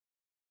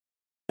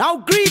Now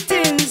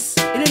greetings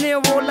in the name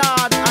of our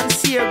Lord and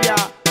Savior,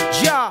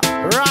 Jah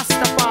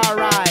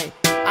Rastafari,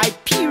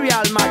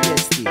 Imperial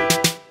Majesty.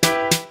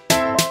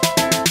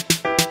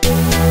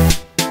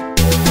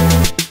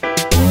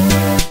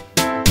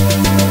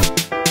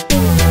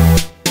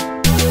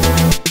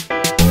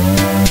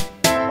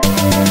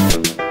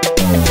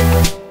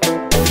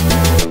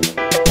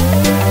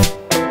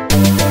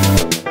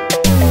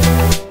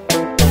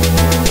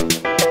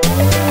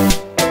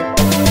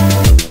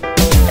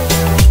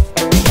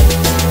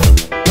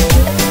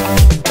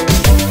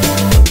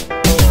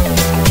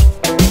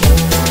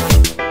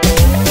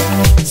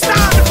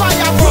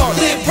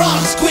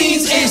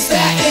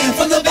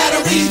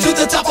 To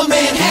the top of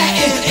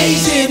Manhattan,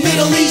 Asian,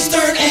 Middle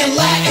Eastern, and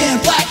Latin,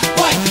 black,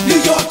 white, New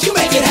York, you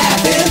make it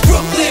happen.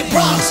 Brooklyn,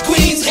 Bronx,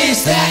 Queens, and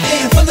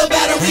Staten. From the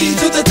Battery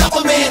to the top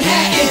of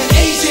Manhattan,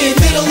 Asian,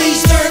 Middle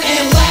Eastern,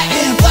 and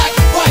Latin, black,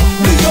 white,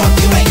 New York,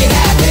 you make it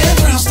happen.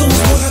 Brownstones,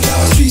 water,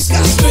 streets,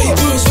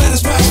 skyscrapers,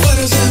 Spanish prize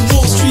letters, and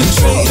Wall Street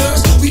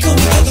traders. We come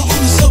together on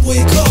the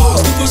subway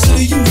cars,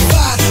 diversity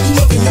unified,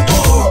 whoever you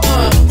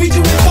are. We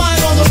doing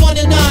fine on the 1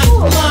 to 9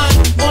 line,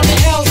 on the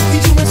L, we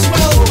doing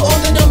swell on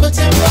the number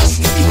 10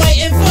 bus. We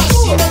fighting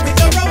fuss, you know we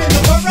thorough in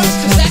the boroughs,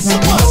 cause that's a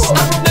must.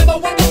 I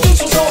remember when the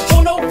dudes was all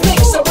for no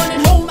flicks, I'm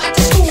running home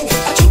after school,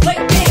 I do play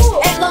games.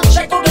 At lunch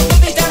I go to the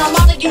biz down on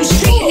Montague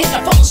Street, hit the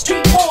Fulton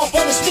Street Mall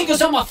for the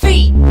sneakers on my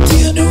feet.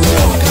 Dear New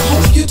York, I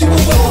hope you're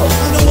doing well.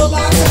 I know a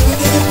lot's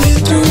happening and been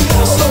through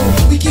hell, so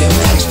we get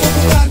next from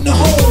forgotten the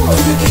home.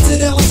 When we get to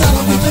the Ellis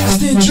Island, we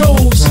fast in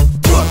droves.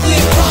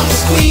 Brooklyn, Bronx,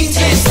 Queens,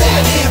 and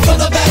Staten. From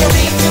the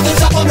Battery to the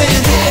top of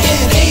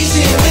Manhattan,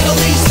 Asian, Middle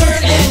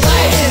Eastern, and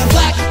Latin,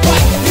 black,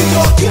 white, New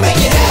York, you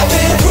make it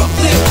happen.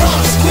 Brooklyn,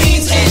 Bronx,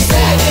 Queens, and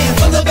Staten.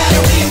 From the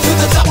Battery to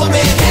the top of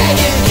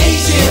Manhattan,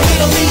 Asian,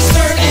 Middle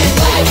Eastern, and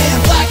Latin,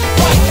 black,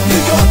 white,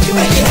 New York, you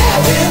make it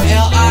happen.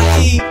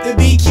 L-I-E, the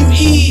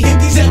B-Q-E,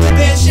 hippies at the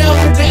band shell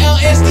from the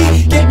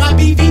LSD. Get my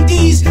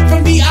BVDs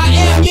from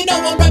B-I-M, you know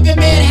I'm reppin'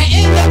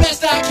 Manhattan the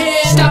best I can.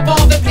 Stop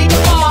all the big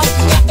bars,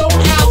 got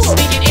thrown out,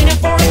 sneaking in and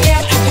for a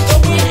gap after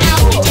going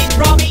out. You didn't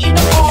rob me in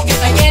the park,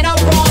 it's like Anna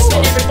Ross,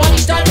 when everybody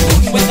started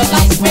moving when the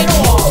lights went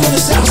off. From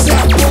the south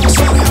side, Bronx,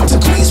 right out to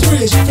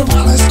Queensbridge, from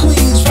Hollis,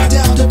 Queens, right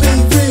down to Bay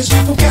Ridge,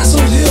 from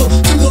Castle Hill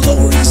to the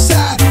Lower East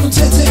Side, from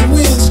 10-10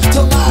 Winds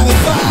to Live at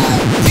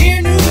 5.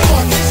 Dear New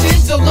York, this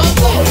is a love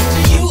letter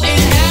to you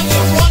and have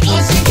you brought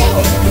us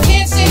together. We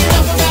can't say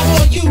enough about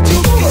what you do,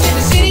 cause in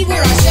the city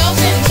we're ourselves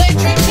and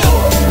electric too.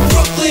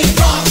 Brooklyn,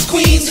 Bronx,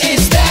 Queens, and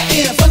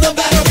Staten. From the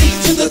Battery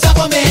to the top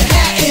of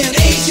Manhattan,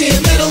 Asian,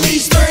 Middle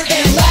Eastern,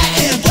 and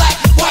Latin, black,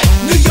 white,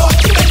 New York,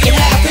 you make it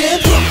happen.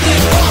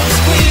 Brooklyn, Bronx,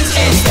 Queens,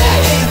 and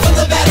Staten. From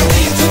the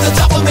Battery to the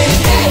top of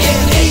Manhattan,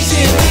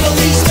 Asian, Middle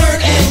Eastern,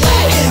 and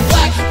Latin,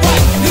 black,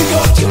 white, New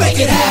York, you make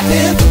it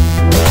happen.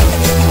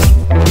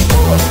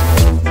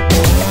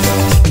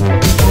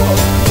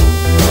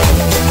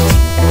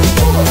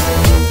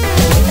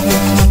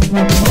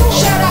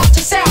 Shout out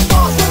to South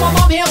Bronx, where my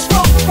mom hails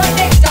from, right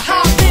next to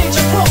High Ridge,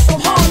 across from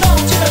Harlem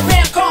to the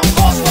Grand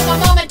Concourse, where my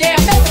mom and dad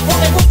met before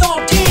they moved on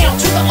down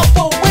to the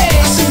Upper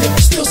West. I see it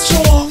still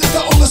strong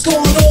after all that's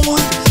going on.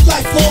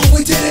 Lifelong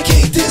we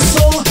dedicate this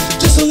song,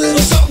 just a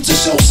little something to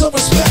show some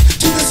respect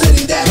to the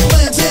city that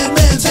plans and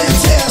mans and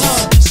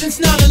tests. Since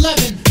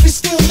 9/11, we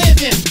still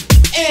living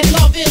and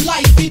loving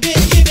life we've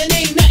been given.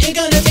 Ain't nothing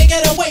gonna take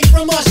it away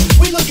from us.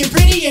 We looking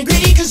pretty and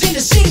gritty, cause in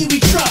the city we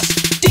trust.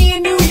 D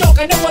in New York,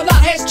 I know a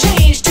lot has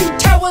changed. 2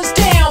 towers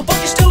down, but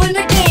you're still in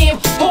the game.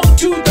 Home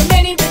to the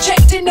many,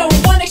 rejected no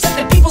one except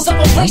the peoples of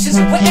all places,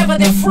 wherever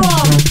they're from.